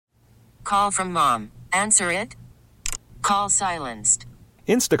Call from mom. Answer it. Call silenced.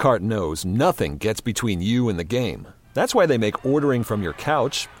 Instacart knows nothing gets between you and the game. That's why they make ordering from your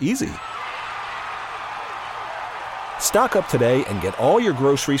couch easy. Stock up today and get all your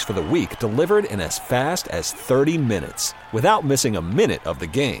groceries for the week delivered in as fast as 30 minutes without missing a minute of the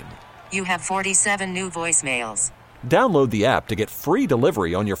game. You have 47 new voicemails. Download the app to get free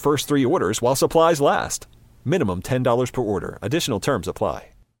delivery on your first 3 orders while supplies last. Minimum $10 per order. Additional terms apply.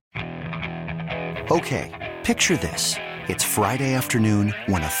 Okay, picture this. It's Friday afternoon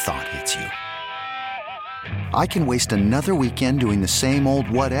when a thought hits you. I can waste another weekend doing the same old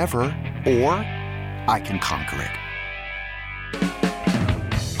whatever, or I can conquer it.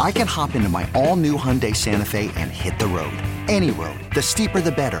 I can hop into my all-new Hyundai Santa Fe and hit the road. Any road. The steeper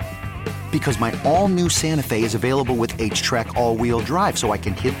the better. Because my all-new Santa Fe is available with H-Track all-wheel drive, so I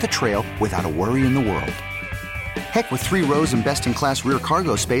can hit the trail without a worry in the world. Heck, with 3 rows and best-in-class rear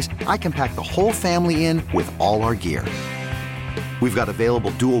cargo space, I can pack the whole family in with all our gear. We've got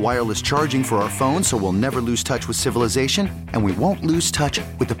available dual wireless charging for our phones, so we'll never lose touch with civilization, and we won't lose touch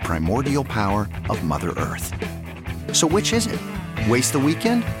with the primordial power of Mother Earth. So which is it? Waste the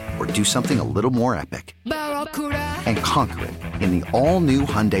weekend or do something a little more epic? And conquer it in the all-new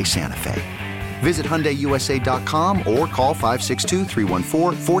Hyundai Santa Fe. Visit HyundaiUSA.com or call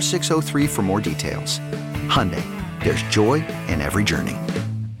 562-314-4603 for more details. Hyundai, there's joy in every journey.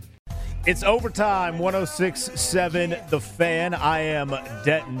 It's overtime, 106.7 The Fan. I am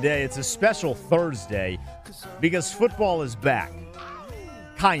Denton Day. It's a special Thursday because football is back.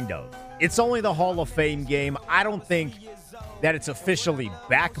 Kind of. It's only the Hall of Fame game. I don't think that it's officially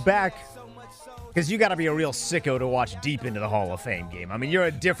back, because you got to be a real sicko to watch deep into the Hall of Fame game. I mean, you're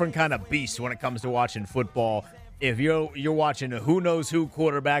a different kind of beast when it comes to watching football. If you're watching a who-knows-who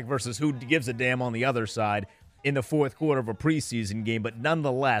quarterback versus who gives a damn on the other side in the fourth quarter of a preseason game. But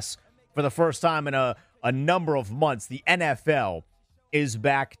nonetheless, for the first time in a number of months, the NFL is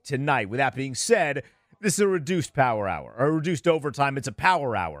back tonight. With that being said, this is a reduced power hour, or a reduced overtime. It's a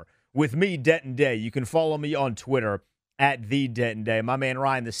power hour with me, Denton Day. You can follow me on Twitter at the Denton Day. My man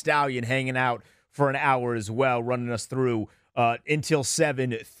Ryan the Stallion hanging out for an hour as well, running us through until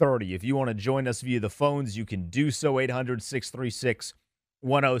 7:30. If you want to join us via the phones, you can do so,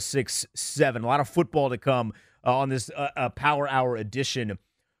 800-636-1067. A lot of football to come on this Power Hour edition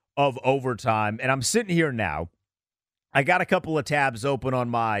of Overtime. And I'm sitting here now. I got a couple of tabs open on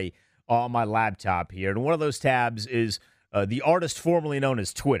my laptop here. And one of those tabs is the artist formerly known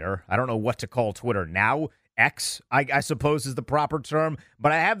as Twitter. I don't know what to call Twitter now. X, I suppose, is the proper term.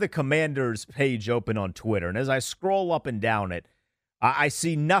 But I have the Commanders page open on Twitter. And as I scroll up and down it, I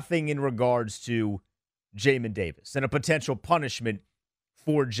see nothing in regards to Jamin Davis and a potential punishment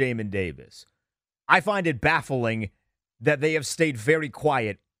for Jamin Davis. I find it baffling that they have stayed very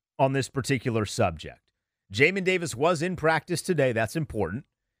quiet on this particular subject. Jamin Davis was in practice today. That's important.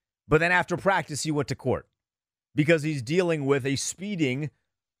 But then after practice, he went to court because he's dealing with a speeding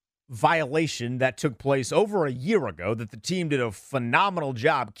violation that took place over a year ago that the team did a phenomenal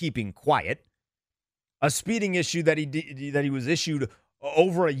job keeping quiet. A speeding issue that he was issued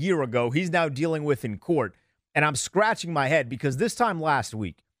over a year ago, he's now dealing with in court. And I'm scratching my head because this time last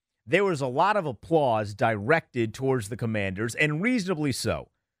week, there was a lot of applause directed towards the Commanders, and reasonably so.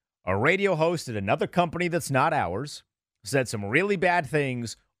 A radio host at another company that's not ours said some really bad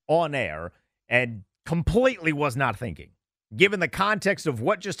things on air and completely was not thinking. Given the context of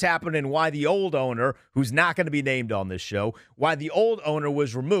what just happened and why the old owner, who's not going to be named on this show, why the old owner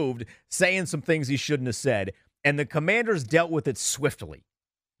was removed, saying some things he shouldn't have said, and the Commanders dealt with it swiftly.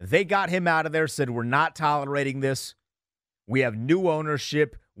 They got him out of there, said, we're not tolerating this. We have new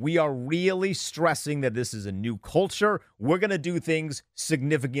ownership. We are really stressing that this is a new culture. We're going to do things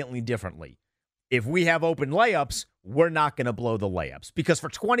significantly differently. If we have open layups, we're not going to blow the layups. Because for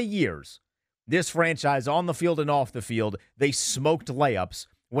 20 years, this franchise, on the field and off the field, they smoked layups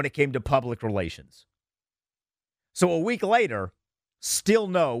when it came to public relations. So a week later, still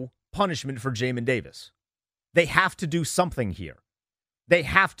no punishment for Jamin Davis. They have to do something here. They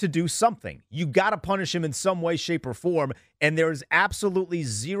have to do something. You got to punish him in some way, shape, or form, and there is absolutely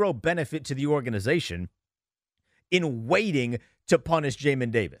zero benefit to the organization in waiting to punish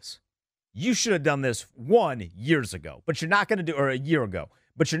Jamin Davis. You should have done this years ago, but you're not going to do, or a year ago.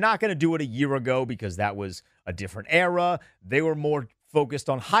 But you're not going to do it a year ago because that was a different era. They were more focused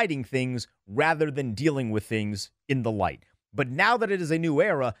on hiding things rather than dealing with things in the light. But now that it is a new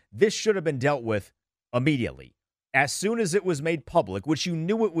era, this should have been dealt with immediately. As soon as it was made public, which you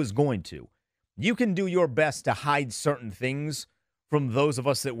knew it was going to, you can do your best to hide certain things from those of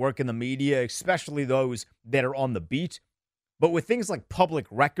us that work in the media, especially those that are on the beat. But with things like public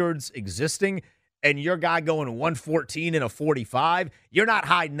records existing and your guy going 114 and a 45, you're not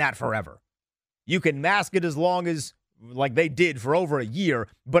hiding that forever. You can mask it as long as, like they did for over a year,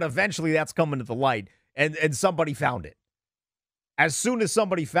 but eventually that's coming to the light, and somebody found it. As soon as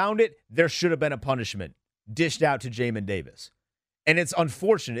somebody found it, there should have been a punishment dished out to Jamin Davis. And it's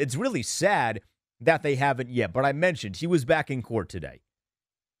unfortunate. It's really sad that they haven't yet. But I mentioned he was back in court today.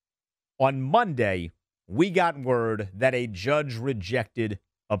 On Monday, we got word that a judge rejected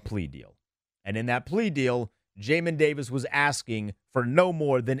a plea deal. And in that plea deal, Jamin Davis was asking for no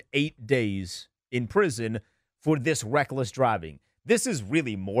more than 8 days in prison for this reckless driving. This is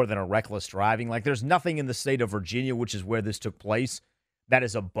really more than a reckless driving. Like, there's nothing in the state of Virginia, which is where this took place, that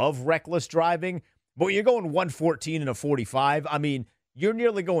is above reckless driving. But when you're going 114 and a 45, I mean, you're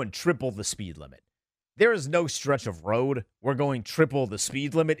nearly going triple the speed limit. There is no stretch of road where going triple the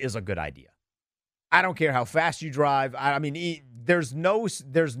speed limit is a good idea. I don't care how fast you drive. I mean, there's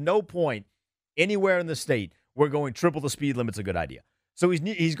no point anywhere in the state where going triple the speed limit's a good idea. So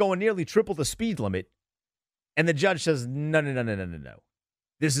he's going nearly triple the speed limit, and the judge says, no.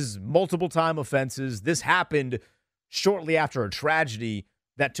 This is multiple time offenses. This happened shortly after a tragedy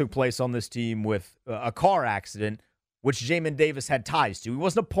that took place on this team with a car accident, which Jamin Davis had ties to. He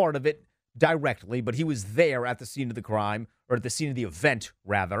wasn't a part of it directly, but he was there at the scene of the crime, or at the scene of the event,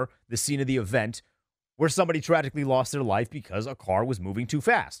 rather, the scene of the event, where somebody tragically lost their life because a car was moving too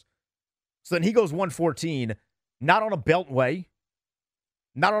fast. So then he goes 114, not on a beltway,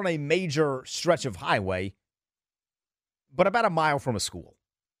 not on a major stretch of highway, but about a mile from a school.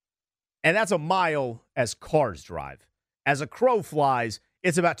 And that's a mile as cars drive. As a crow flies,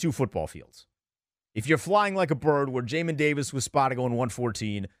 it's about 2 football fields. If you're flying like a bird, where Jamin Davis was spotted going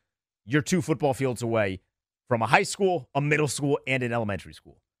 114, you're 2 football fields away from a high school, a middle school, and an elementary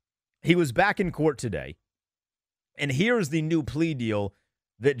school. He was back in court today, and here's the new plea deal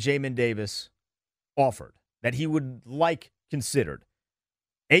that Jamin Davis offered, that he would like considered.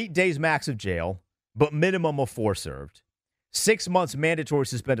 8 days max of jail, but minimum of 4 served. 6 months mandatory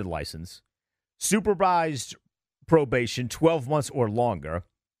suspended license. Supervised probation, 12 months or longer.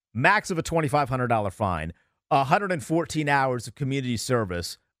 Max of a $2,500 fine. 114 hours of community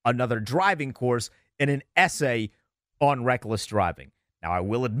service. Another driving course, and an essay on reckless driving. Now, I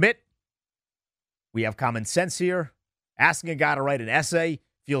will admit, we have common sense here. Asking a guy to write an essay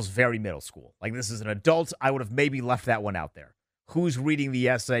feels very middle school. Like, this is an adult. I would have maybe left that one out there. Who's reading the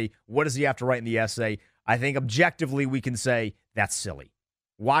essay? What does he have to write in the essay? I think objectively we can say that's silly.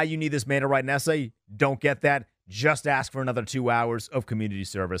 Why you need this man to write an essay? Don't get that. Just ask for another 2 hours of community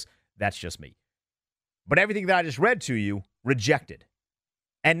service. That's just me. But everything that I just read to you, rejected.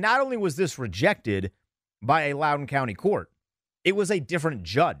 And not only was this rejected by a Loudoun County court, it was a different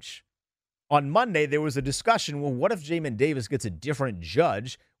judge. On Monday, there was a discussion, well, what if Jamin Davis gets a different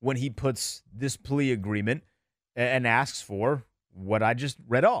judge when he puts this plea agreement and asks for what I just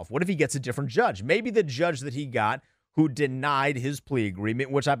read off? What if he gets a different judge? Maybe the judge that he got who denied his plea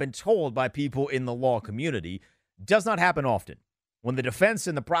agreement, which I've been told by people in the law community, does not happen often. When the defense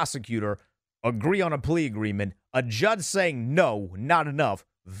and the prosecutor agree on a plea agreement, a judge saying no, not enough,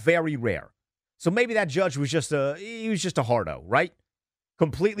 very rare. So maybe that judge was just a hardo, right?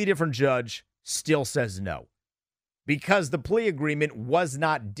 Completely different judge, still says no. Because the plea agreement was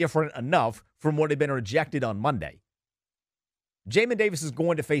not different enough from what had been rejected on Monday. Jamin Davis is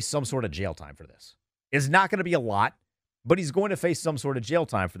going to face some sort of jail time for this. It's not going to be a lot, but he's going to face some sort of jail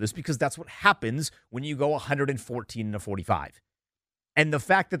time for this, because that's what happens when you go 114 and a 45. And the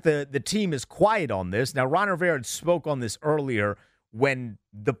fact that the team is quiet on this, now Ron Rivera spoke on this earlier when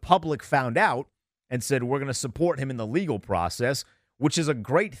the public found out and said, we're going to support him in the legal process, which is a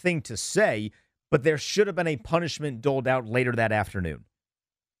great thing to say, but there should have been a punishment doled out later that afternoon.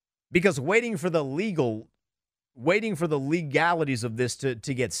 Because waiting for the legalities of this to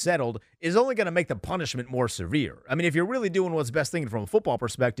get settled is only going to make the punishment more severe. I mean, if you're really doing what's best thing from a football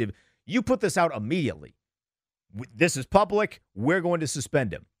perspective, you put this out immediately. This is public. We're going to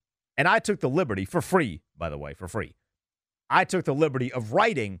suspend him. And I took the liberty, for free, by the way, for free. I took the liberty of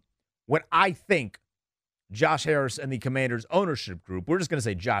writing what I think Josh Harris and the Commanders ownership group, we're just going to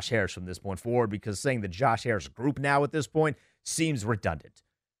say Josh Harris from this point forward, because saying the Josh Harris group now at this point seems redundant.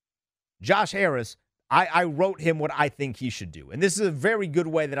 Josh Harris, I wrote him what I think he should do. And this is a very good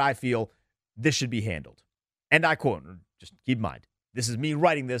way that I feel this should be handled. And I quote, just keep in mind, this is me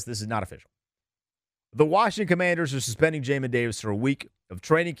writing this. This is not official. The Washington Commanders are suspending Jamin Davis for a week of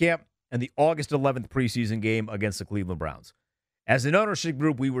training camp and the August 11th preseason game against the Cleveland Browns. As an ownership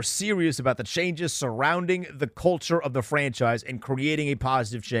group, we were serious about the changes surrounding the culture of the franchise and creating a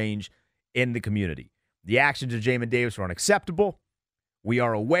positive change in the community. The actions of Jamin Davis are unacceptable. We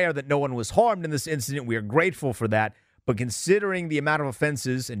are aware that no one was harmed in this incident. We are grateful for that. But considering the amount of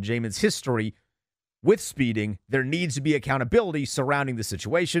offenses and Jamin's history with speeding, there needs to be accountability surrounding the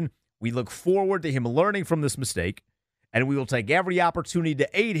situation. We look forward to him learning from this mistake, and we will take every opportunity to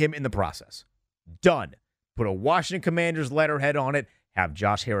aid him in the process. Done. Put a Washington Commanders letterhead on it. Have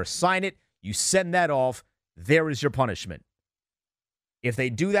Josh Harris sign it. You send that off. There is your punishment. If they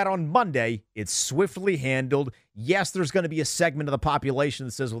do that on Monday, it's swiftly handled. Yes, there's going to be a segment of the population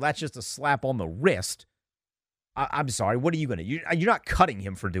that says, well, that's just a slap on the wrist. I'm sorry, what are you going to do? You're not cutting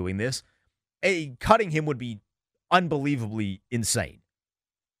him for doing this. Cutting him would be unbelievably insane.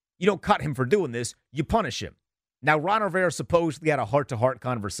 You don't cut him for doing this, you punish him. Now, Ron Rivera supposedly had a heart-to-heart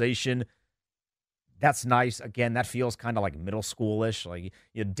conversation. That's nice. Again, that feels kind of like middle schoolish. Like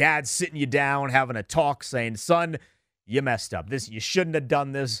your dad's sitting you down, having a talk, saying, son, you messed up. You shouldn't have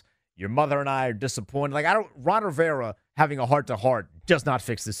done this. Your mother and I are disappointed. Ron Rivera having a heart-to-heart does not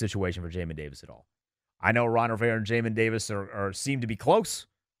fix the situation for Jamin Davis at all. I know Ron Rivera and Jamin Davis seem to be close.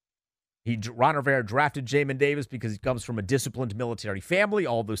 Ron Rivera drafted Jamin Davis because he comes from a disciplined military family.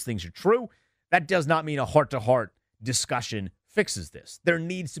 All those things are true. That does not mean a heart-to-heart discussion fixes this. There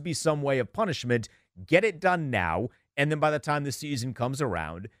needs to be some way of punishment. Get it done now, and then by the time the season comes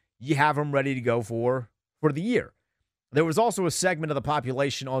around, you have them ready to go for the year. There was also a segment of the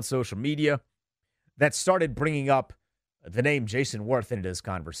population on social media that started bringing up the name Jason Worth into this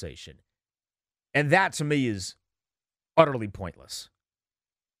conversation. And that, to me, is utterly pointless.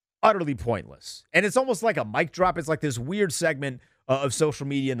 Utterly pointless. And it's almost like a mic drop. It's like this weird segment of social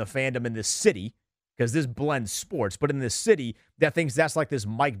media and the fandom in this city, because this blends sports, but in this city that thinks that's like this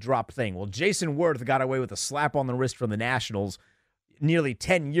mic drop thing. Well, Jason Worth got away with a slap on the wrist from the Nationals nearly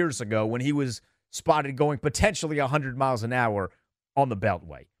 10 years ago when he was spotted going potentially 100 miles an hour on the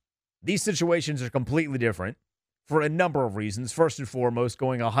Beltway. These situations are completely different for a number of reasons. First and foremost,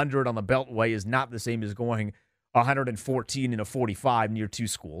 going 100 on the Beltway is not the same as going 114 in a 45 near three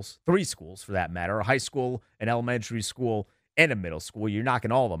schools for that matter, a high school, an elementary school, and a middle school. You're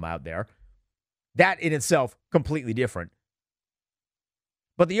knocking all of them out there. That in itself, completely different.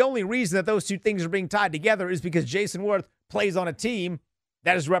 But the only reason that those two things are being tied together is because Jason Worth plays on a team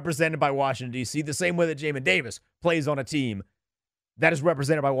that is represented by Washington, D.C., the same way that Jamin Davis plays on a team that is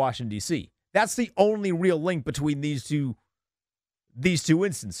represented by Washington, D.C. That's the only real link between these two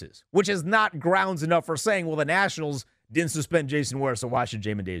instances, which is not grounds enough for saying, well, the Nationals didn't suspend Jason Worth, so why should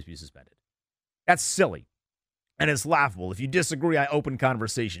Jamin Davis be suspended? That's silly, and it's laughable. If you disagree, I open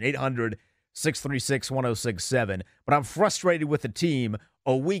conversation, 800-636-1067. But I'm frustrated with the team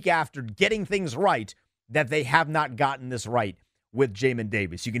a week after getting things right that they have not gotten this right with Jamin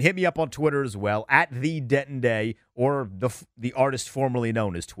Davis. You can hit me up on Twitter as well, at the Denton Day, or the artist formerly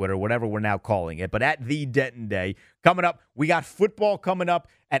known as Twitter, whatever we're now calling it, but at the Denton Day. Coming up, we got football coming up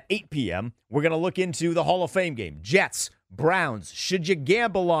at 8 p.m. We're going to look into the Hall of Fame game. Jets, Browns, should you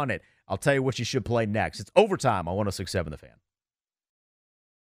gamble on it? I'll tell you what you should play next. It's overtime on 106.7 The Fan.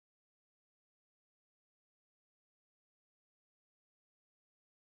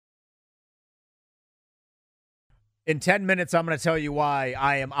 In 10 minutes, I'm going to tell you why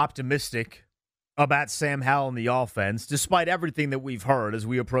I am optimistic about Sam Howell and the offense, despite everything that we've heard as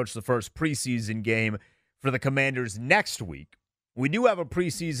we approach the first preseason game for the Commanders next week. We do have a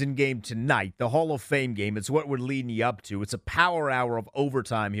preseason game tonight, the Hall of Fame game. It's what we're leading you up to. It's a power hour of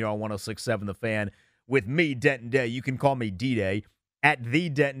overtime here on 106.7 The Fan with me, Denton Day. You can call me D-Day, at the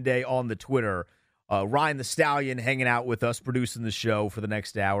Denton Day on the Twitter. Ryan the Stallion hanging out with us, producing the show for the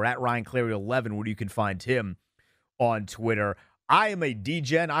next hour, at Ryan Clary 11, where you can find him on Twitter. I am a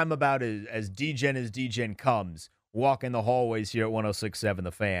D-Gen. I'm about as D-Gen as D-Gen comes, walking the hallways here at 106.7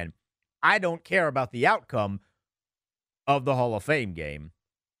 The Fan. I don't care about the outcome of the Hall of Fame game,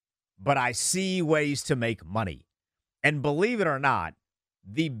 but I see ways to make money. And believe it or not,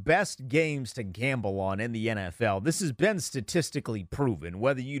 the best games to gamble on in the NFL, this has been statistically proven.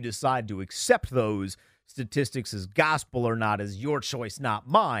 Whether you decide to accept those statistics as gospel or not is your choice, not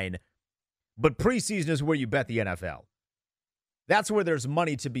mine. But preseason is where you bet the NFL. That's where there's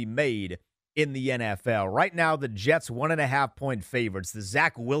money to be made in the NFL. Right now, the Jets 1.5-point favorites. The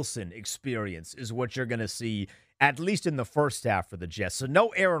Zach Wilson experience is what you're going to see, at least in the first half for the Jets. So no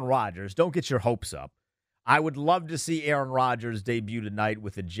Aaron Rodgers. Don't get your hopes up. I would love to see Aaron Rodgers debut tonight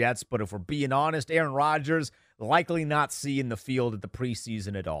with the Jets, but if we're being honest, Aaron Rodgers likely not seeing the field at the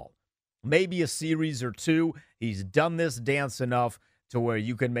preseason at all. Maybe a series or two. He's done this dance enough to where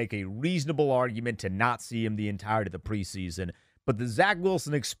you can make a reasonable argument to not see him the entirety of the preseason. But the Zach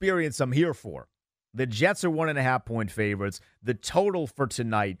Wilson experience I'm here for. The Jets are 1.5-point favorites. The total for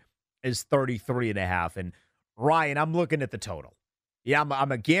tonight is 33.5. And Ryan, I'm looking at the total. Yeah,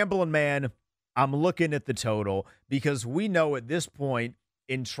 I'm a gambling man. I'm looking at the total because we know at this point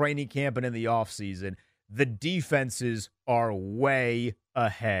in training camp and in the offseason, the defenses are way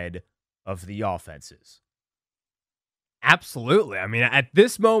ahead of the offenses. Absolutely. I mean, at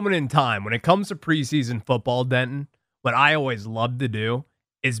this moment in time, when it comes to preseason football, Denton, what I always love to do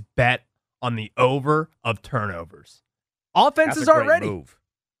is bet on the over of turnovers. Offenses aren't ready. Move.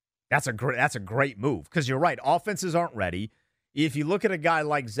 That's a great move because you're right. Offenses aren't ready. If you look at a guy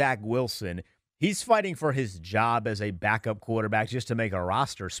like Zach Wilson, he's fighting for his job as a backup quarterback just to make a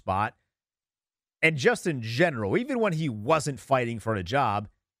roster spot. And just in general, even when he wasn't fighting for a job,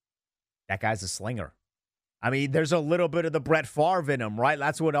 that guy's a slinger. I mean, there's a little bit of the Brett Favre in him, right?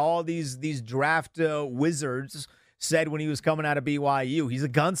 That's what all these draft wizards said when he was coming out of BYU. He's a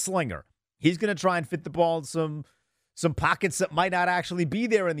gunslinger. He's going to try and fit the ball in some pockets that might not actually be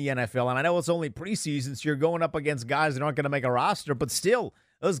there in the NFL. And I know it's only preseason, so you're going up against guys that aren't going to make a roster, but still,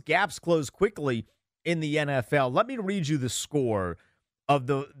 those gaps close quickly in the NFL. Let me read you the score of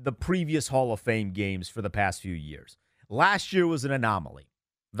the previous Hall of Fame games for the past few years. Last year was an anomaly.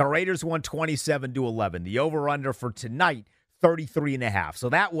 The Raiders won 27-11. The over-under for tonight, 33.5. So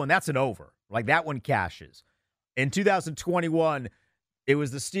that's an over. Like, that one cashes. In 2021, it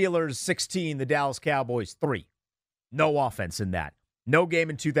was the Steelers 16, the Dallas Cowboys 3. No offense in that. No game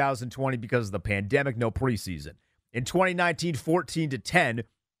in 2020 because of the pandemic, no preseason. In 2019, 14-10,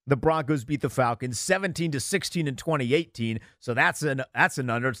 the Broncos beat the Falcons, 17-16 in 2018. So that's an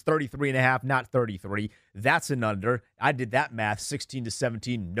under. It's 33.5, not 33. That's an under. I did that math,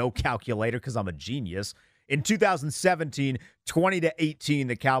 16-17, no calculator because I'm a genius. In 2017, 20-18,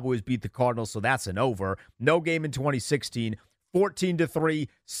 the Cowboys beat the Cardinals, so that's an over. No game in 2016, 14-3,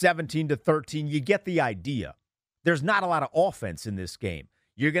 17-13. You get the idea. There's not a lot of offense in this game.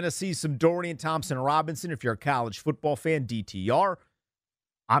 You're going to see some Dorian Thompson-Robinson if you're a college football fan, DTR.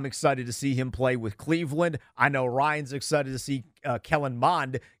 I'm excited to see him play with Cleveland. I know Ryan's excited to see Kellen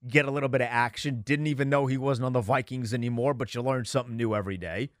Mond get a little bit of action. Didn't even know he wasn't on the Vikings anymore, but you learn something new every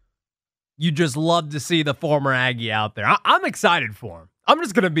day. You just love to see the former Aggie out there. I'm excited for him. I'm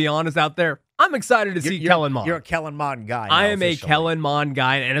just going to be honest out there. I'm excited to see Kellen Mond. You're a Kellen Mond guy. I am officially a Kellen Mond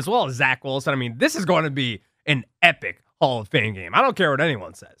guy, and as well as Zach Wilson. I mean, this is going to be an epic Hall of Fame game. I don't care what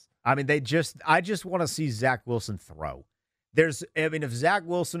anyone says. I mean, I just want to see Zach Wilson throw. If Zach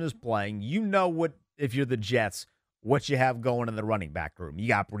Wilson is playing, you know if you're the Jets, what you have going in the running back room. You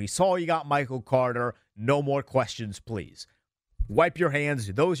got Breece Hall, you got Michael Carter. No more questions, please. Wipe your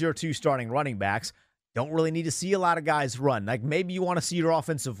hands. Those are your two starting running backs. Don't really need to see a lot of guys run. Like, maybe you want to see your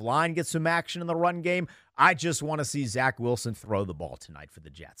offensive line get some action in the run game. I just want to see Zach Wilson throw the ball tonight for the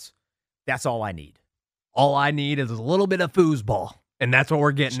Jets. That's all I need. All I need is a little bit of foosball. And that's what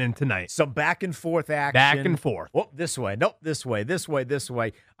we're getting in tonight. Some back and forth action. Back and forth. Oh, this way. Nope, this way, this way, this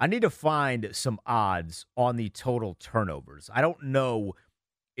way. I need to find some odds on the total turnovers. I don't know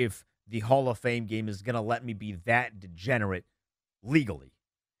if the Hall of Fame game is going to let me be that degenerate legally.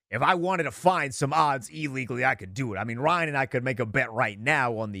 If I wanted to find some odds illegally, I could do it. I mean, Ryan and I could make a bet right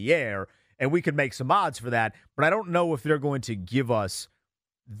now on the air, and we could make some odds for that. But I don't know if they're going to give us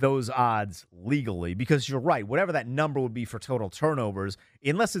those odds legally, because you're right. Whatever that number would be for total turnovers,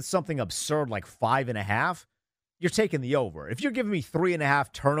 unless it's something absurd like 5.5, you're taking the over. If you're giving me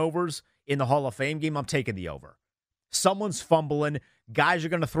 3.5 turnovers in the Hall of Fame game, I'm taking the over. Someone's fumbling. Guys are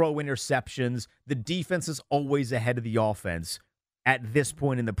going to throw interceptions. The defense is always ahead of the offense at this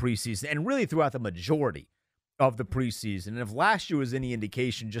point in the preseason, and really throughout the majority of the preseason. And if last year was any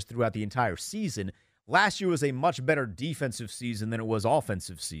indication just throughout the entire season, last year was a much better defensive season than it was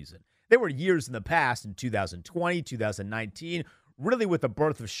offensive season. There were years in the past, in 2020, 2019, really with the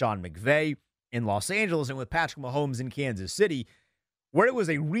birth of Sean McVay in Los Angeles and with Patrick Mahomes in Kansas City, where it was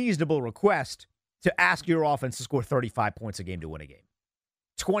a reasonable request to ask your offense to score 35 points a game to win a game.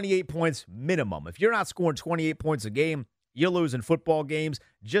 28 points minimum. If you're not scoring 28 points a game, you're losing football games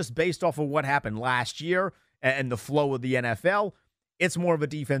just based off of what happened last year and the flow of the NFL. It's more of a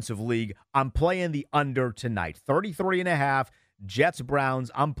defensive league. I'm playing the under tonight. 33.5, Jets-Browns.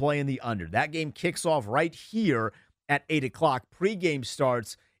 I'm playing the under. That game kicks off right here at 8 o'clock. Pre-game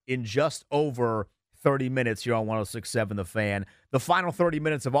starts in just over 30 minutes here on 106.7 The Fan. The final 30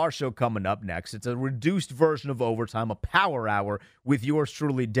 minutes of our show coming up next. It's a reduced version of Overtime, a power hour with yours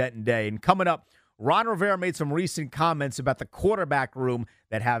truly, Denton Day. And coming up, Ron Rivera made some recent comments about the quarterback room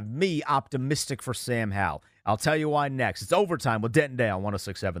that have me optimistic for Sam Howell. I'll tell you why next. It's Overtime with Denton Day on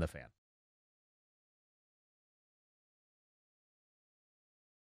 106.7 The Fan.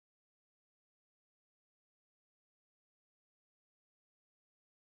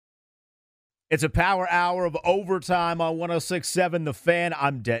 It's a power hour of overtime on 106.7 The Fan.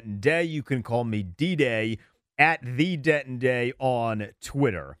 I'm Denton Day. You can call me D-Day at the Denton Day on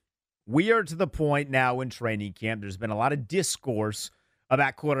Twitter. We are to the point now in training camp. There's been a lot of discourse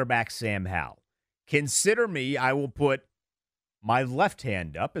about quarterback Sam Howell. Consider me, I will put my left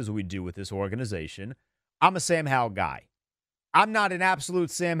hand up, as we do with this organization. I'm a Sam Howell guy. I'm not an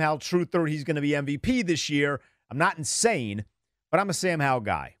absolute Sam Howell truther. He's going to be MVP this year. I'm not insane, but I'm a Sam Howell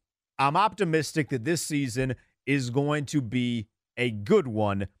guy. I'm optimistic that this season is going to be a good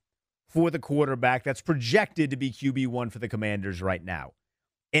one for the quarterback that's projected to be QB1 for the Commanders right now.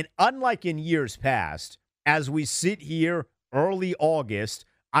 And unlike in years past, as we sit here early August,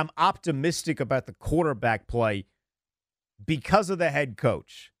 I'm optimistic about the quarterback play because of the head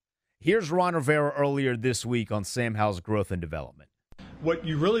coach. Here's Ron Rivera earlier this week on Sam Howell's growth and development. What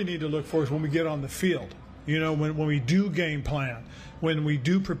you really need to look for is when we get on the field. You know, when we do game plan, when we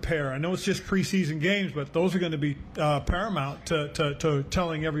do prepare. I know it's just preseason games, but those are going to be paramount to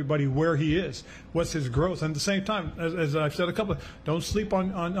telling everybody where he is, what's his growth. And at the same time, as I've said don't sleep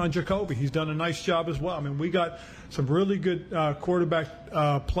on Jacoby. He's done a nice job as well. I mean, we got some really good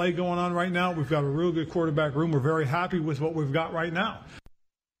quarterback play going on right now. We've got a real good quarterback room. We're very happy with what we've got right now.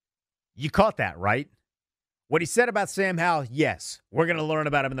 You caught that, right? What he said about Sam Howell, yes, we're going to learn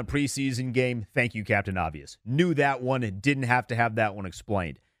about him in the preseason game. Thank you, Captain Obvious. Knew that one and didn't have to have that one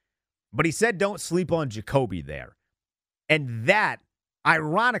explained. But he said don't sleep on Jacoby there. And that,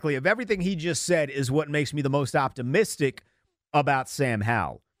 ironically, of everything he just said, is what makes me the most optimistic about Sam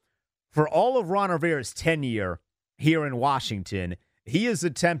Howell. For all of Ron Rivera's tenure here in Washington, he has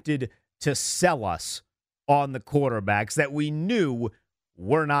attempted to sell us on the quarterbacks that we knew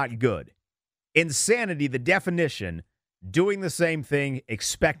were not good. Insanity, the definition, doing the same thing,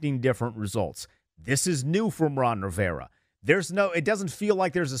 expecting different results. This is new from Ron Rivera. It doesn't feel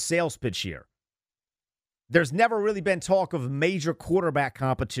like there's a sales pitch here. There's never really been talk of major quarterback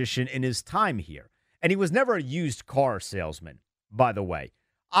competition in his time here. And he was never a used car salesman, by the way.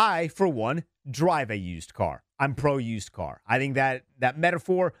 I, for one, drive a used car. I'm pro used car. I think that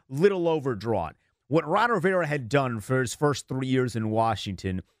metaphor, little overdrawn. What Ron Rivera had done for his first 3 years in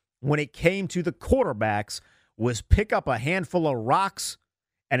Washington when it came to the quarterbacks was pick up a handful of rocks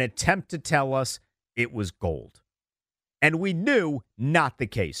and attempt to tell us it was gold. And we knew not the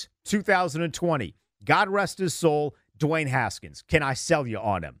case. 2020, God rest his soul, Dwayne Haskins. Can I sell you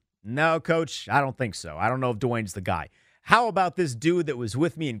on him? No, Coach, I don't think so. I don't know if Dwayne's the guy. How about this dude that was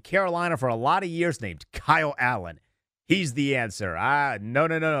with me in Carolina for a lot of years named Kyle Allen? He's the answer.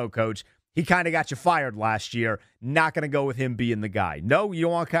 No, Coach. He kind of got you fired last year. Not going to go with him being the guy. No, you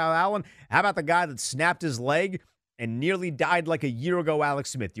don't want Kyle Allen? How about the guy that snapped his leg and nearly died like a year ago,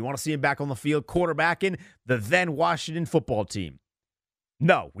 Alex Smith? You want to see him back on the field quarterbacking the then Washington football team?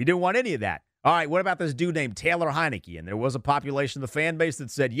 No, we didn't want any of that. All right, what about this dude named Taylor Heineke? And there was a population of the fan base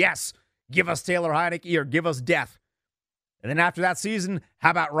that said, yes, give us Taylor Heineke or give us death. And then after that season, how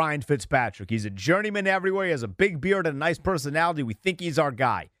about Ryan Fitzpatrick? He's a journeyman everywhere. He has a big beard and a nice personality. We think he's our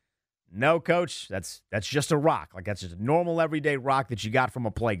guy. No, Coach, that's just a rock. Like, that's just a normal, everyday rock that you got from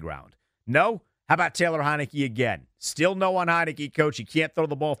a playground. No? How about Taylor Heineke again? Still no on Heineke, Coach. He can't throw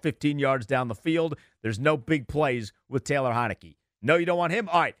the ball 15 yards down the field. There's no big plays with Taylor Heineke. No, you don't want him?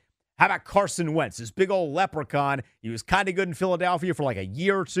 All right. How about Carson Wentz, this big old leprechaun? He was kind of good in Philadelphia for like a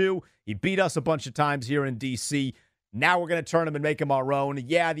year or two. He beat us a bunch of times here in D.C. Now we're going to turn him and make him our own.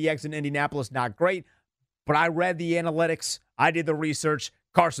 Yeah, the exit in Indianapolis, not great. But I read the analytics. I did the research.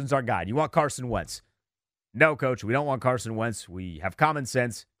 Carson's our guy. You want Carson Wentz? No, Coach, we don't want Carson Wentz. We have common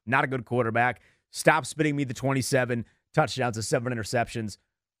sense. Not a good quarterback. Stop spitting me the 27 touchdowns and 7 interceptions.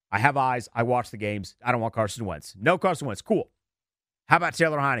 I have eyes. I watch the games. I don't want Carson Wentz. No Carson Wentz. Cool. How about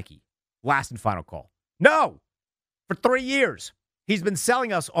Taylor Heineke? Last and final call. No! For 3 years, he's been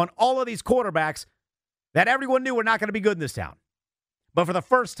selling us on all of these quarterbacks that everyone knew were not going to be good in this town. But for the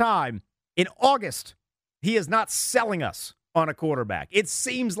first time, in August, he is not selling us on a quarterback. It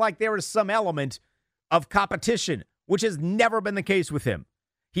seems like there is some element of competition, which has never been the case with him.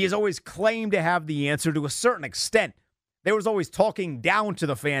 He has always claimed to have the answer to a certain extent. There was always talking down to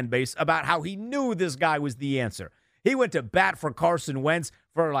the fan base about how he knew this guy was the answer. He went to bat for Carson Wentz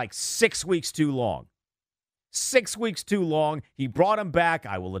for like 6 weeks too long. 6 weeks too long. He brought him back.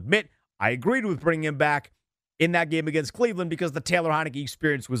 I will admit, I agreed with bringing him back in that game against Cleveland because the Taylor Heineke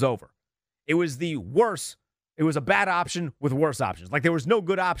experience was over. It was the worst. It was a bad option with worse options. Like, there was no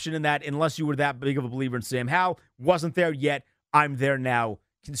good option in that unless you were that big of a believer in Sam Howell. Wasn't there yet. I'm there now.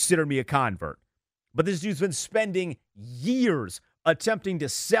 Consider me a convert. But this dude's been spending years attempting to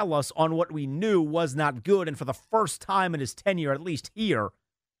sell us on what we knew was not good. And for the first time in his tenure, at least here,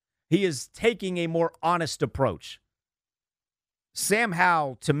 He is taking a more honest approach. Sam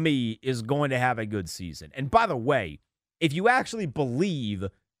Howell, to me, is going to have a good season. And by the way, if you actually believe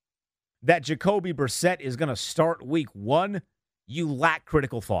that Jacoby Brissett is going to start week 1, you lack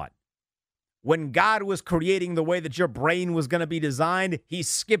critical thought. When God was creating the way that your brain was going to be designed, he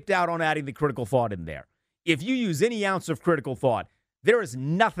skipped out on adding the critical thought in there. If you use any ounce of critical thought, there is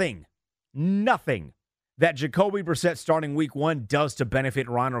nothing that Jacoby Brissett starting week 1 does to benefit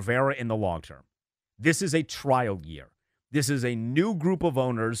Ron Rivera in the long term. This is a trial year. This is a new group of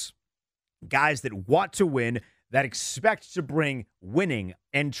owners, guys that want to win, that expect to bring winning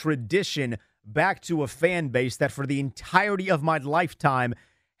and tradition back to a fan base that for the entirety of my lifetime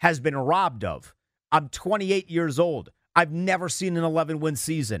has been robbed of. I'm 28 years old. I've never seen an 11-win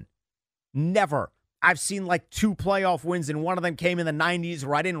season. Never. I've seen like 2 playoff wins, and one of them came in the 90s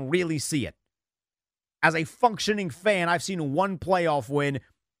where I didn't really see it. As a functioning fan, I've seen 1 playoff win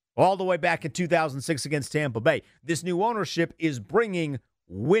all the way back in 2006 against Tampa Bay. This new ownership is bringing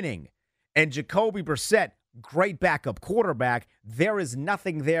winning. And Jacoby Brissett, great backup quarterback, there is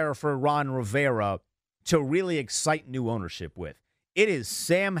nothing there for Ron Rivera to really excite new ownership with. It is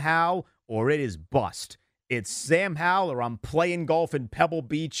Sam Howell or it is bust. It's Sam Howell or I'm playing golf in Pebble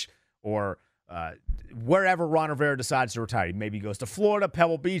Beach or wherever Ron Rivera decides to retire. Maybe he goes to Florida,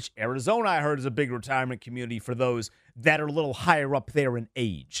 Pebble Beach. Arizona, I heard, is a big retirement community for those that are a little higher up there in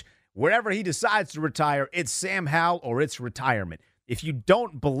age. Wherever he decides to retire, it's Sam Howell or it's retirement. If you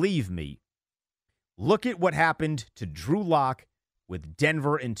don't believe me, look at what happened to Drew Lock with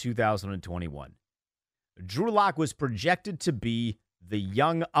Denver in 2021. Drew Lock was projected to be the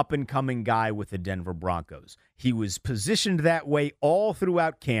young up-and-coming guy with the Denver Broncos. He was positioned that way all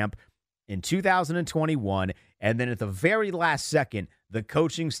throughout camp in 2021, and then at the very last second, the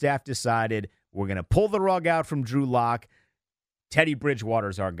coaching staff decided we're going to pull the rug out from Drew Lock. Teddy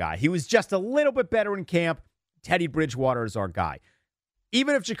Bridgewater's our guy. He was just a little bit better in camp. Teddy Bridgewater is our guy.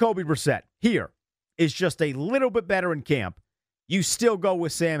 Even if Jacoby Brissett here is just a little bit better in camp, you still go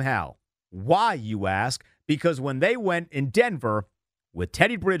with Sam Howell. Why, you ask? Because when they went in Denver with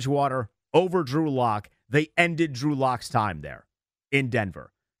Teddy Bridgewater over Drew Lock, they ended Drew Lock's time there in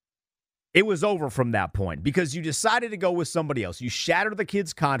Denver. It was over from that point because you decided to go with somebody else. You shattered the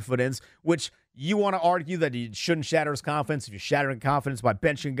kid's confidence, which you want to argue that he shouldn't shatter his confidence. If you're shattering confidence by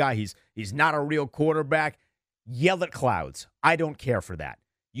benching a guy, he's not a real quarterback. Yell at clouds. I don't care for that.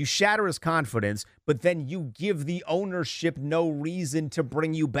 You shatter his confidence, but then you give the ownership no reason to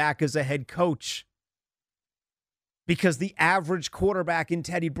bring you back as a head coach. Because the average quarterback in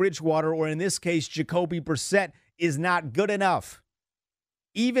Teddy Bridgewater, or in this case, Jacoby Brissett, is not good enough.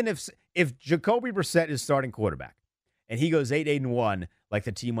 Even if Jacoby Brissett is starting quarterback and he goes 8-1 like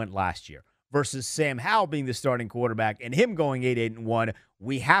the team went last year versus Sam Howell being the starting quarterback and him going 8-1,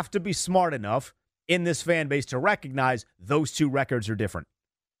 we have to be smart enough in this fan base to recognize those two records are different.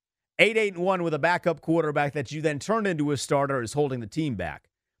 8-1 with a backup quarterback that you then turn into a starter is holding the team back.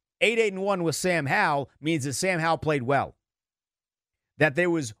 8-1 with Sam Howell means that Sam Howell played well. That there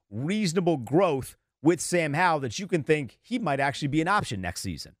was reasonable growth with Sam Howell that you can think he might actually be an option next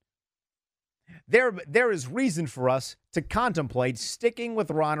season. There is reason for us to contemplate sticking with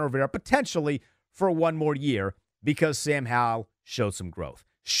Ron Rivera potentially for one more year because Sam Howell showed some growth.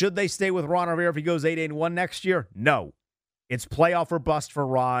 Should they stay with Ron Rivera if he goes 8-1 next year? No. It's playoff or bust for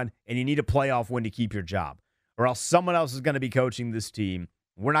Ron, and you need a playoff win to keep your job. Or else someone else is going to be coaching this team.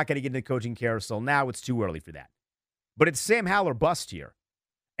 We're not going to get into the coaching carousel now. It's too early for that. But it's Sam Howell or bust here.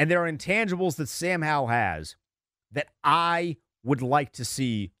 And there are intangibles that Sam Howell has that I would like to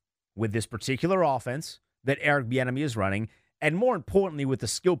see with this particular offense that Eric Bieniemy is running, and more importantly, with the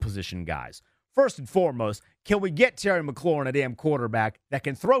skill position guys. First and foremost, can we get Terry McLaurin, a damn quarterback, that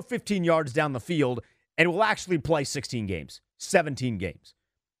can throw 15 yards down the field and will actually play 16 games, 17 games?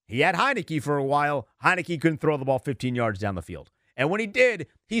 He had Heineke for a while. Heineke couldn't throw the ball 15 yards down the field. And when he did,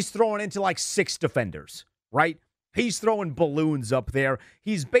 he's throwing into like 6 defenders, right? He's throwing balloons up there.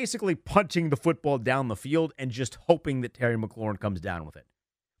 He's basically punching the football down the field and just hoping that Terry McLaurin comes down with it.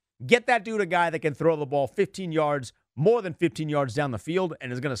 Get that dude a guy that can throw the ball 15 yards, more than 15 yards down the field,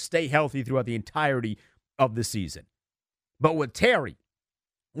 and is going to stay healthy throughout the entirety of the season. But with Terry,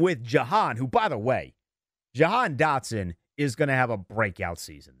 with Jahan, who, by the way, Jahan Dotson is going to have a breakout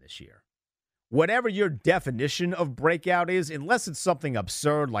season this year. Whatever your definition of breakout is, unless it's something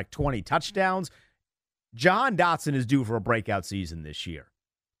absurd like 20 touchdowns, Jahan Dotson is due for a breakout season this year.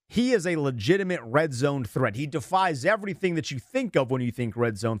 He is a legitimate red zone threat. He defies everything that you think of when you think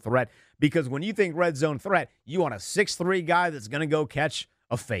red zone threat, because when you think red zone threat, you want a 6'3" guy that's going to go catch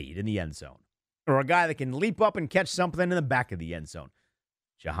a fade in the end zone, or a guy that can leap up and catch something in the back of the end zone.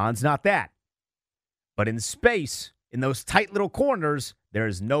 Jahan's not that. But in space, in those tight little corners, there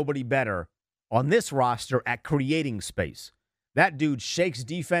is nobody better on this roster at creating space. That dude shakes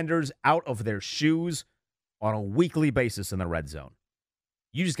defenders out of their shoes on a weekly basis in the red zone.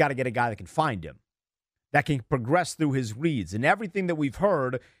 You just got to get a guy that can find him, that can progress through his reads. And everything that we've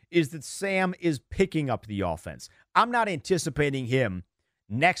heard is that Sam is picking up the offense. I'm not anticipating him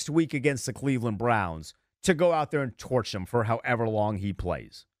next week against the Cleveland Browns to go out there and torch him for however long he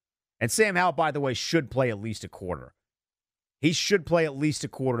plays. And Sam Howell, by the way, should play at least a quarter. He should play at least a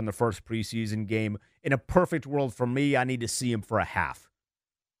quarter in the first preseason game. In a perfect world for me, I need to see him for a half.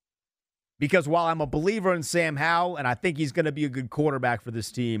 Because while I'm a believer in Sam Howell, and I think he's going to be a good quarterback for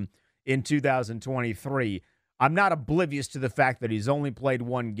this team in 2023, I'm not oblivious to the fact that he's only played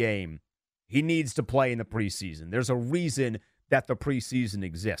one game. He needs to play in the preseason. There's a reason that the preseason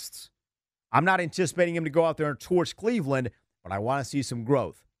exists. I'm not anticipating him to go out there and torch Cleveland, but I want to see some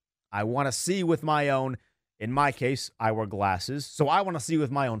growth. I want to see with my own, in my case, I wear glasses, so I want to see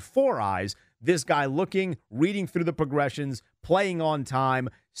with my own 4 eyes this guy looking, reading through the progressions, playing on time,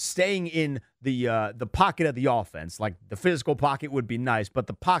 staying in the pocket of the offense. Like the physical pocket would be nice, but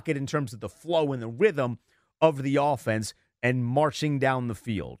the pocket in terms of the flow and the rhythm of the offense and marching down the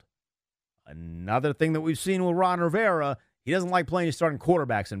field. Another thing that we've seen with Ron Rivera, he doesn't like playing starting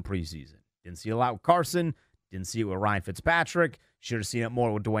quarterbacks in preseason. Didn't see a lot with Carson. Didn't see it with Ryan Fitzpatrick. Should have seen it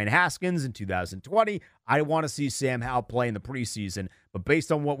more with Dwayne Haskins in 2020. I want to see Sam Howell play in the preseason, but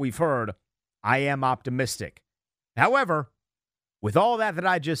based on what we've heard, I am optimistic. However, with all that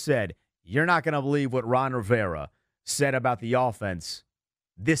I just said, you're not going to believe what Ron Rivera said about the offense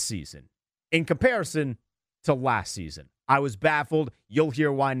this season in comparison to last season. I was baffled. You'll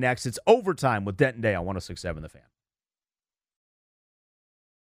hear why next. It's overtime with Denton Day on 106.7 The Fan.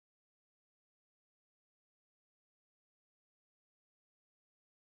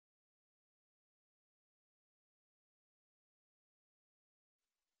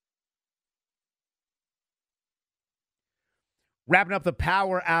 Wrapping up the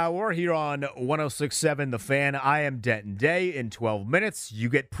Power Hour here on 106.7 The Fan. I am Denton Day. In 12 minutes, you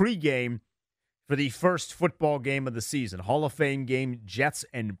get pregame for the first football game of the season. Hall of Fame game, Jets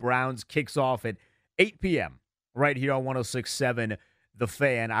and Browns, kicks off at 8 p.m. right here on 106.7 The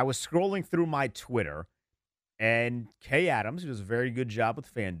Fan. I was scrolling through my Twitter, and Kay Adams, who does a very good job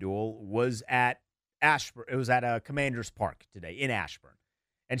with FanDuel, was at Ashburn. It was at Commander's Park today in Ashburn.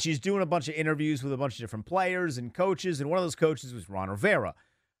 And she's doing a bunch of interviews with a bunch of different players and coaches, and one of those coaches was Ron Rivera.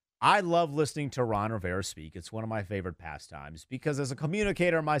 I love listening to Ron Rivera speak. It's one of my favorite pastimes because as a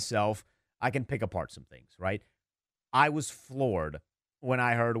communicator myself, I can pick apart some things, right? I was floored when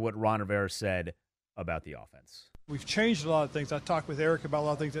I heard what Ron Rivera said about the offense. We've changed a lot of things. I talked with Eric about a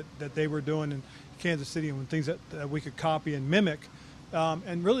lot of things that they were doing in Kansas City and things that we could copy and mimic.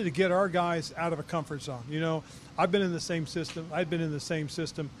 And really to get our guys out of a comfort zone. You know, I've been in the same system. I've been in the same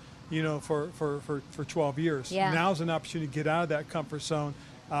system, you know, for 12 years. Yeah. Now's an opportunity to get out of that comfort zone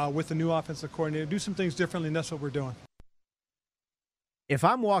with the new offensive coordinator, do some things differently, and that's what we're doing. If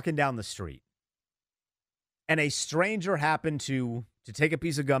I'm walking down the street and a stranger happened to take a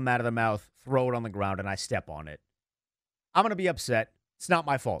piece of gum out of their mouth, throw it on the ground, and I step on it, I'm going to be upset. It's not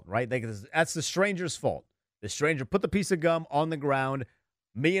my fault, right? That's the stranger's fault. The stranger put the piece of gum on the ground.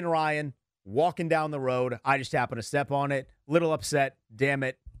 Me and Ryan walking down the road. I just happen to step on it. Little upset. Damn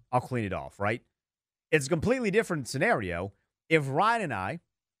it. I'll clean it off, right? It's a completely different scenario. If Ryan and I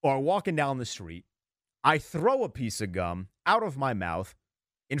are walking down the street, I throw a piece of gum out of my mouth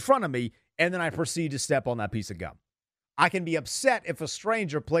in front of me, and then I proceed to step on that piece of gum. I can be upset if a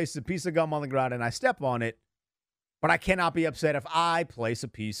stranger places a piece of gum on the ground and I step on it, but I cannot be upset if I place a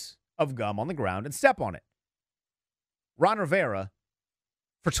piece of gum on the ground and step on it. Ron Rivera,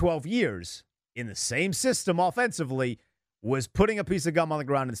 for 12 years, in the same system offensively, was putting a piece of gum on the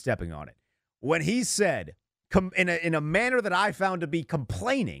ground and stepping on it. When he said, in a manner that I found to be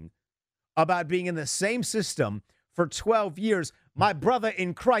complaining about being in the same system for 12 years, my brother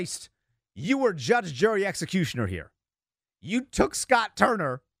in Christ, you were judge, jury, executioner here. You took Scott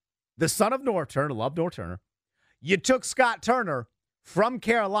Turner, the son of North Turner, love North Turner. You took Scott Turner from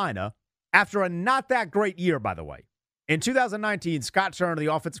Carolina after a not that great year, by the way. In 2019, Scott Turner,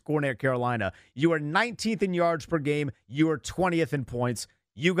 the offensive coordinator at Carolina, you were 19th in yards per game. You were 20th in points.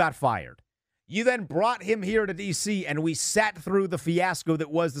 You got fired. You then brought him here to D.C., and we sat through the fiasco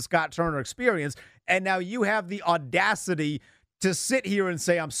that was the Scott Turner experience, and now you have the audacity to sit here and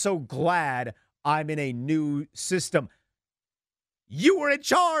say, I'm so glad I'm in a new system. You were in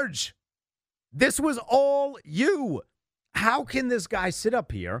charge. This was all you. How can this guy sit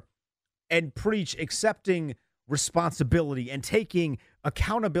up here and preach accepting responsibility and taking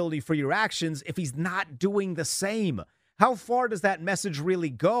accountability for your actions if he's not doing the same? How far does that message really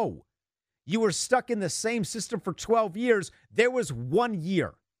go? You were stuck in the same system for 12 years. There was 1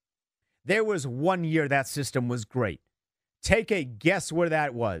 year. There was 1 year that system was great. Take a guess where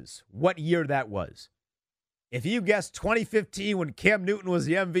that was, what year that was. If you guessed 2015 when Cam Newton was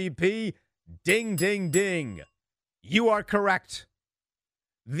the MVP, ding, ding, ding. You are correct.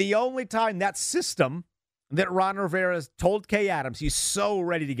 The only time that system that Ron Rivera told Kay Adams he's so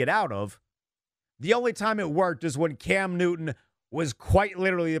ready to get out of, the only time it worked is when Cam Newton was quite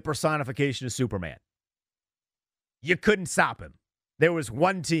literally the personification of Superman. You couldn't stop him. There was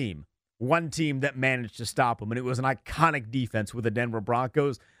one team that managed to stop him, and it was an iconic defense with the Denver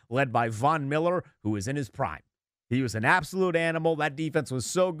Broncos led by Von Miller, who was in his prime. He was an absolute animal. That defense was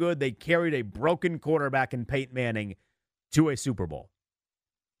so good, they carried a broken quarterback in Peyton Manning to a Super Bowl.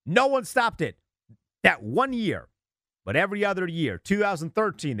 No one stopped it that 1 year, but every other year.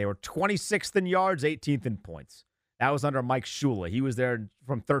 2013, they were 26th in yards, 18th in points. That was under Mike Shula. He was there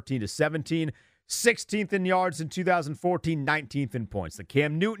from 13 to 17. 16th in yards in 2014, 19th in points. The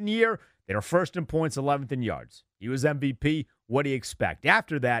Cam Newton year, they were first in points, 11th in yards. He was MVP. What do you expect?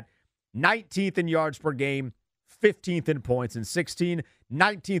 After that, 19th in yards per game, 15th in points in 16,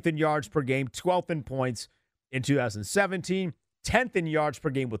 19th in yards per game, 12th in points in 2017, 10th in yards per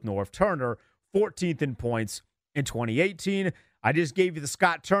game with Norv Turner, 14th in points in 2018. I just gave you the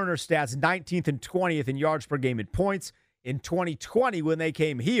Scott Turner stats, 19th and 20th in yards per game and points. In 2020, when they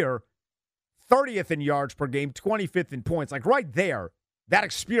came here, 30th in yards per game, 25th in points. Like right there, that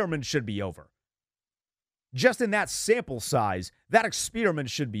experiment should be over. Just in that sample size, that experiment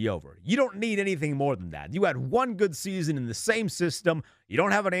should be over. You don't need anything more than that. You had one good season in the same system. You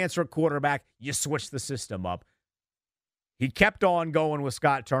don't have an answer at quarterback. You switch the system up. He kept on going with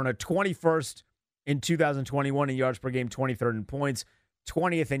Scott Turner, 21st in 2021 in yards per game, 23rd in points,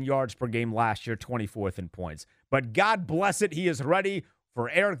 20th in yards per game last year, 24th in points. But God bless it, he is ready for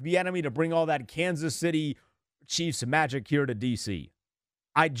Eric Bieniemy to bring all that Kansas City Chiefs magic here to D.C.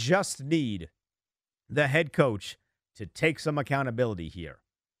 I just need the head coach to take some accountability here.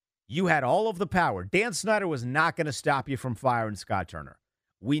 You had all of the power. Dan Snyder was not going to stop you from firing Scott Turner.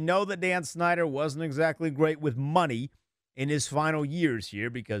 We know that Dan Snyder wasn't exactly great with money in his final years here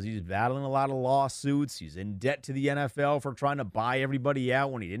because he's battling a lot of lawsuits. He's in debt to the NFL for trying to buy everybody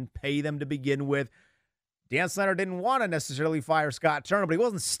out when he didn't pay them to begin with. Dan Snyder didn't want to necessarily fire Scott Turner, but he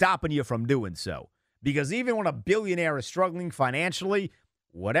wasn't stopping you from doing so. Because even when a billionaire is struggling financially,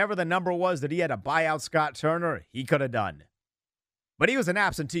 whatever the number was that he had to buy out Scott Turner, he could have done. But he was an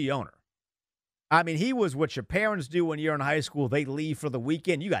absentee owner. I mean, he was what your parents do when you're in high school. They leave for the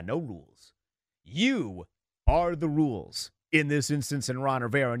weekend. You got no rules. You are the rules in this instance in Ron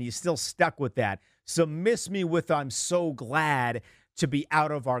Rivera, and he's still stuck with that. So miss me with I'm so glad to be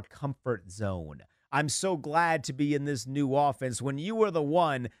out of our comfort zone. I'm so glad to be in this new offense when you were the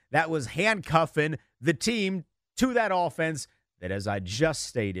one that was handcuffing the team to that offense that, as I just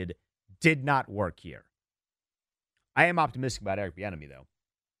stated, did not work here. I am optimistic about Eric Bieniemy, though.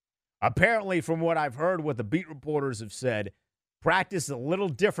 Apparently, from what I've heard, what the beat reporters have said, practice is a little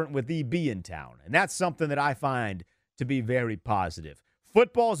different with EB in town, and that's something that I find to be very positive.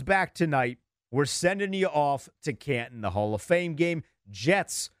 Football's back tonight. We're sending you off to Canton, the Hall of Fame game.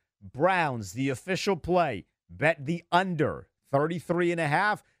 Jets, Browns, the official play. Bet the under,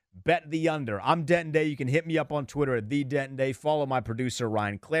 33.5. Bet the under. I'm Denton Day. You can hit me up on Twitter at @TheDentonDay. Follow my producer,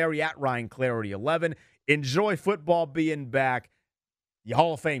 Ryan Clary, at RyanClarity11. Enjoy football being back. The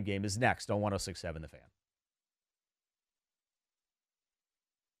Hall of Fame game is next on 106.7 The Fan.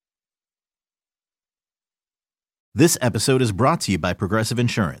 This episode is brought to you by Progressive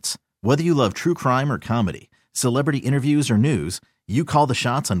Insurance. Whether you love true crime or comedy, celebrity interviews or news, you call the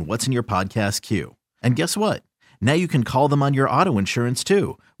shots on what's in your podcast queue. And guess what? Now you can call them on your auto insurance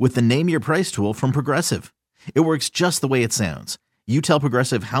too with the Name Your Price tool from Progressive. It works just the way it sounds. You tell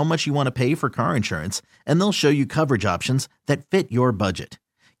Progressive how much you want to pay for car insurance, and they'll show you coverage options that fit your budget.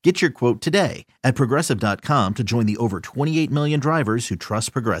 Get your quote today at Progressive.com to join the over 28 million drivers who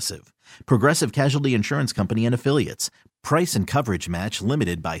trust Progressive. Progressive Casualty Insurance Company and Affiliates. Price and coverage match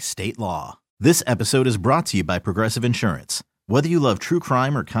limited by state law. This episode is brought to you by Progressive Insurance. Whether you love true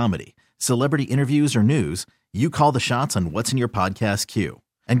crime or comedy, celebrity interviews or news, you call the shots on what's in your podcast queue.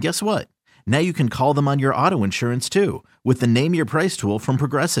 And guess what? Now you can call them on your auto insurance too with the Name Your Price tool from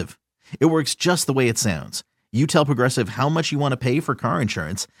Progressive. It works just the way it sounds. You tell Progressive how much you want to pay for car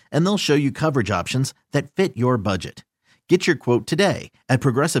insurance, and they'll show you coverage options that fit your budget. Get your quote today at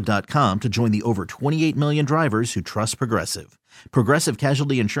Progressive.com to join the over 28 million drivers who trust Progressive. Progressive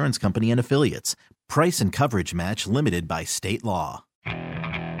Casualty Insurance Company and Affiliates. Price and coverage match limited by state law.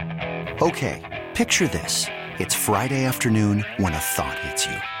 Okay, picture this. It's Friday afternoon when a thought hits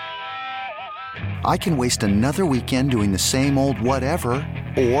you. I can waste another weekend doing the same old whatever,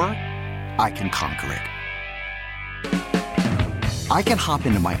 or I can conquer it. I can hop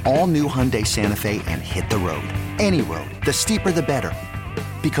into my all-new Hyundai Santa Fe and hit the road. Any road. The steeper the better.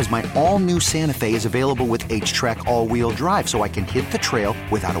 Because my all-new Santa Fe is available with H-Track all-wheel drive, so I can hit the trail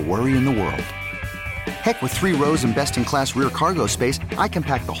without a worry in the world. Heck, with 3 rows and best-in-class rear cargo space, I can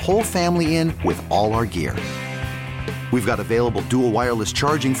pack the whole family in with all our gear. We've got available dual wireless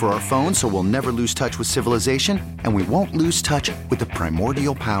charging for our phones, so we'll never lose touch with civilization, and we won't lose touch with the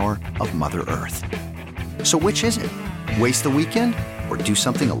primordial power of Mother Earth. So which is it? Waste the weekend or do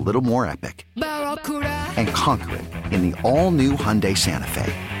something a little more epic? And conquer it in the all-new Hyundai Santa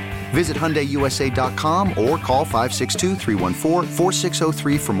Fe. Visit HyundaiUSA.com or call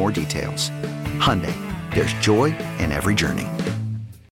 562-314-4603 for more details. Hyundai, there's joy in every journey.